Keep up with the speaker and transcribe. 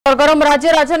सरगरम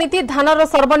राज्य राजनीति धानर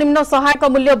सर्वनिम्न सहायक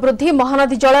मूल्य वृद्धि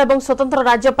महानदी जल और स्वतंत्र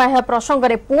राज्य पाया प्रसंग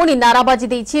में पुणी नाराबाजी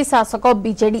देछि शासक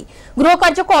बीजेडी गृह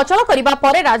कार्य को अचल करने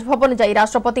पर राजभवन जाई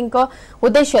राष्ट्रपति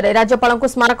उद्देश्य राज्यपाल को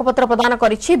स्मारकपत्र प्रदान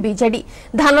करिछि बीजेडी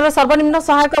धानर सर्वनिम्न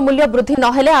सहायक मूल्य वृद्धि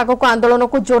नहेले आगक आंदोलन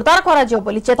को जोरदार कर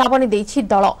चेतावनी देछि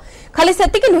दल खाली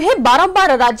सेतिक नुहे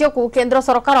बारंबार राज्य को केंद्र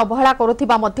सरकार अवहेला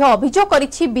करुथिबा मध्य अभियोग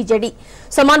करिछि बीजेडी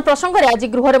समान प्रसंग में आज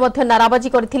गृह में नाराबाजी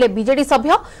करथिले बीजेडी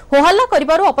सभ्य होहल्ला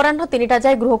करिबारु अपराह्न 3टा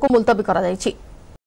जाय गृह को मुलतवी करा जायछि।